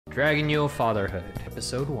Dragonyule Fatherhood,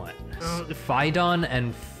 Episode 1. Phaidon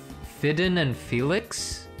and Fidon and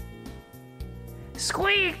Felix?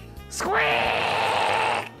 Squeak!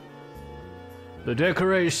 Squeak! The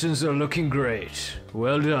decorations are looking great.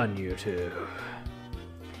 Well done, you two.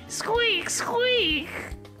 Squeak! Squeak!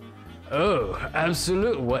 Oh,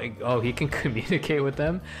 absolute. What? Oh, he can communicate with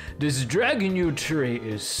them? This Dragonyule tree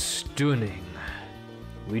is stunning.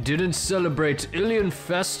 We didn't celebrate Ilian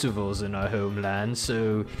festivals in our homeland,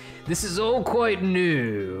 so this is all quite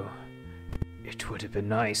new. It would have been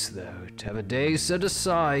nice, though, to have a day set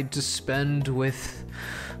aside to spend with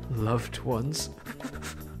loved ones.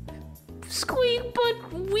 Squeak,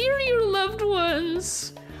 but we're your loved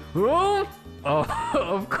ones. Oh,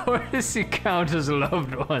 of course you count as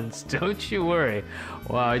loved ones, don't you worry.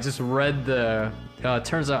 Wow, I just read the...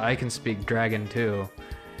 turns out I can speak dragon, too.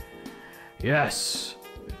 Yes.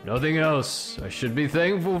 If nothing else, I should be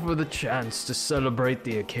thankful for the chance to celebrate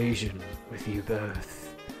the occasion with you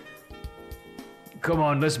both. Come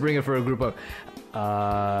on, let's bring it for a group of...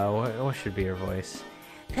 what should be your voice?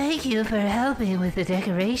 Thank you for helping with the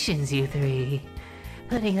decorations, you three.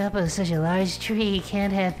 Putting up with such a large tree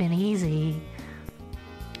can't have been easy.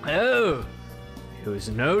 Oh, it was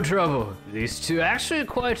no trouble. These two actually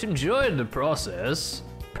quite enjoyed the process.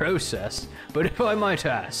 But if I might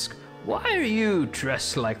ask, why are you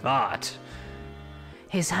dressed like that?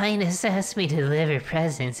 His Highness asked me to deliver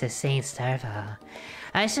presents to Saint Starfall.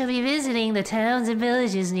 I shall be visiting the towns and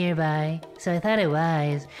villages nearby, so I thought it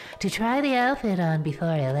wise to try the outfit on before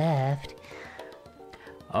I left.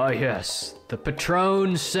 Ah yes, the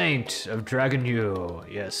patron saint of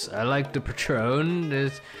Dragonyule. Yes, I like the patron.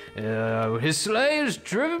 His sleigh is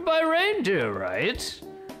driven by reindeer, right?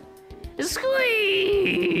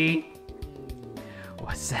 Squeak!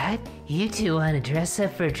 What's that? You two want to dress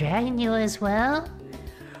up for Dragonyule as well?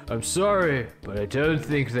 I'm sorry, but I don't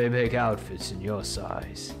think they make outfits in your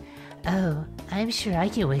size. Oh, I'm sure I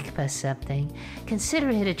can whip us something. Consider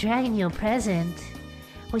it a Dragonyule present.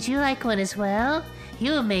 Would you like one as well?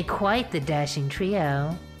 You would make quite the dashing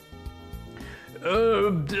trio.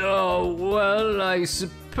 Well, I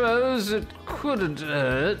suppose it couldn't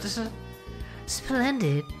hurt.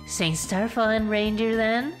 Splendid. Saint Starfall and reindeer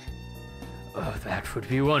then? Oh, that would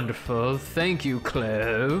be wonderful. Thank you,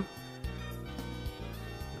 Cleo.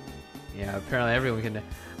 Yeah, apparently everyone can...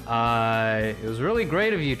 it was really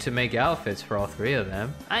great of you to make outfits for all three of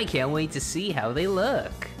them. I can't wait to see how they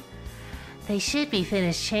look. They should be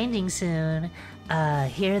finished changing soon.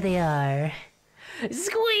 Here they are.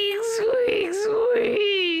 Squeak, squeak,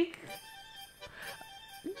 squeak!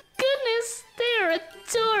 Goodness, they're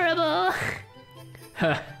adorable.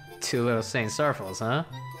 Two little Saint Starfalls, huh?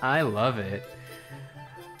 I love it.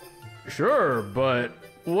 Sure, but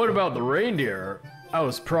what about the reindeer? I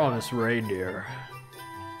was promised reindeer.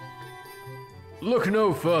 Look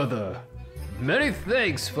no further. Many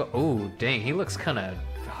thanks for... Oh, dang, he looks kind of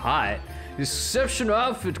hot. Exceptional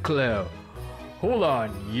outfit, Cleo. Hold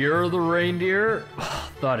on, you're the reindeer?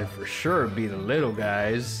 Thought it for sure would be the little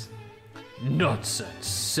guys. Nonsense.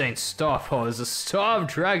 Saint Starfall is a star of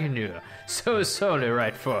Dragonyule, so it's only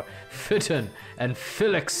right for Fitton and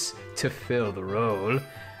Felix to fill the role.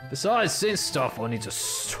 Besides, Saint Starfall needs a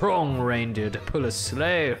strong reindeer to pull a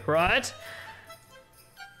sleigh, right?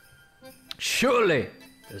 Surely,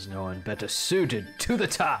 there's no one better suited to the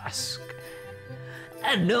task.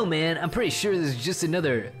 I don't know, man. I'm pretty sure this is just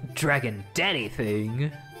another Dragon Daddy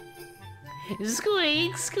thing.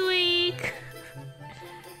 Squeak, squeak.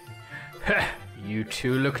 You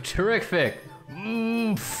two look terrific.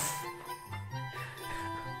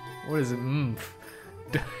 What is it?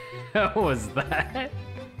 How was that?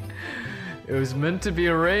 It was meant to be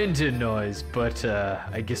a reindeer noise, but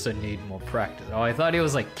I guess I need more practice. Oh, I thought he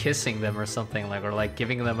was like kissing them or something, like, or like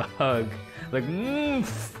giving them a hug. Like,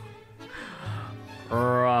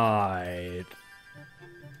 Right.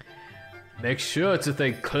 Make sure to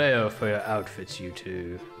thank Cleo for your outfits, you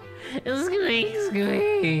two. Squeak,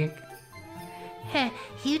 squeak.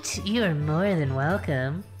 You are more than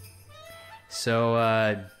welcome.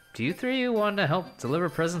 So, do you three want to help deliver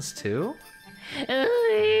presents too?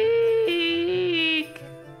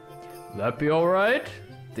 That be alright?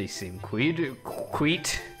 They seem quite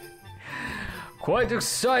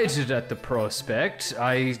excited at the prospect.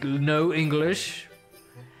 I know English.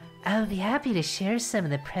 I would be happy to share some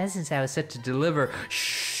of the presents I was set to deliver.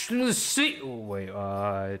 Wait,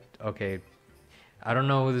 okay. I don't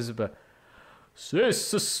know who this is about.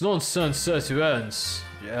 This is nonsense at once.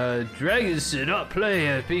 Dragons did not play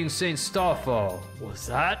at being Saint Starfall. Was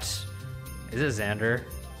that? Is it Xander?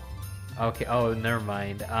 Okay, oh, never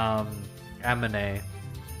mind. Amine.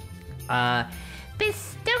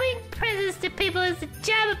 Bestowing to people is the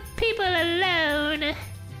job of people alone.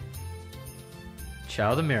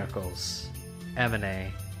 Child of Miracles.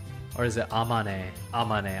 Amane. Or is it Amane?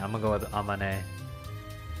 Amane. I'm gonna go with Amane.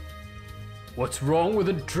 What's wrong with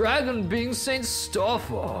a dragon being Saint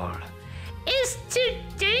Starfall? It's too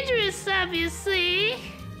dangerous, obviously.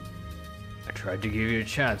 I tried to give you a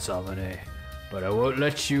chance, Amane, but I won't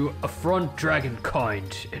let you affront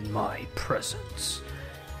dragonkind in my presence.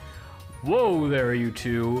 Whoa there, you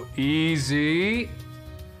two. Easy.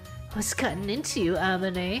 What's gotten into you,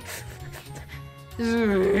 Amane?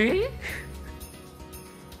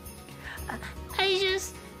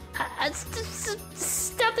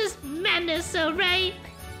 Stop this madness, alright?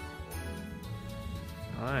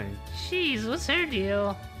 Alright. Jeez, what's her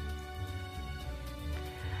deal?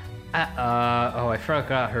 Oh, I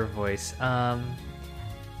forgot her voice. I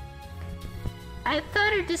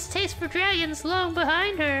thought her distaste for dragons long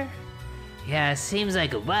behind her. Yeah, seems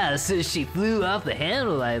like a while since she flew off the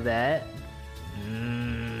handle like that.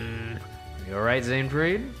 You alright,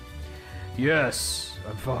 Xainfried? Yes,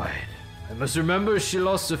 I'm fine. I must remember she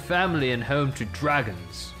lost her family and home to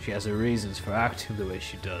dragons. She has her reasons for acting the way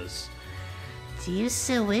she does. Do you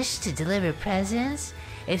still wish to deliver presents?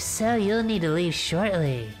 If so, you'll need to leave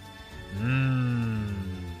shortly.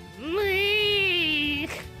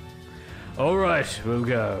 Alright, we'll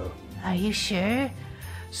go. Are you sure?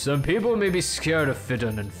 Some people may be scared of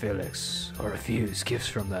Fidon and Felix, or refuse gifts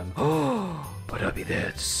from them. But I'll be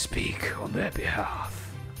there to speak on their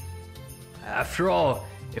behalf. After all,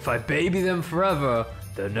 if I baby them forever,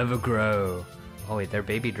 they'll never grow. Oh wait, they're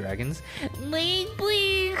baby dragons? Blink,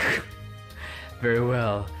 blink. Very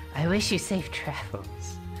well. I wish you safe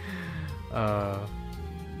travels.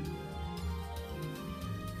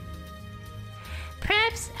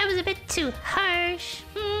 Perhaps I was a bit too harsh.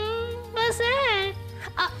 What's that?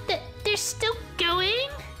 They're still going?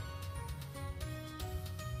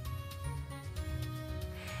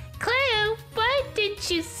 Cleo, why didn't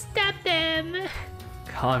you stop them?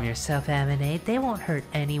 Calm yourself, Amane. They won't hurt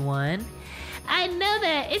anyone. I know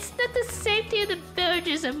that. It's not the safety of the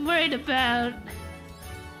villagers I'm worried about.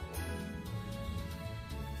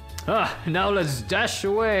 Now let's dash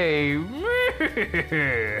away.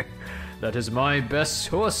 That is my best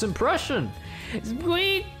horse impression.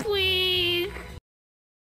 Squeak, squeak.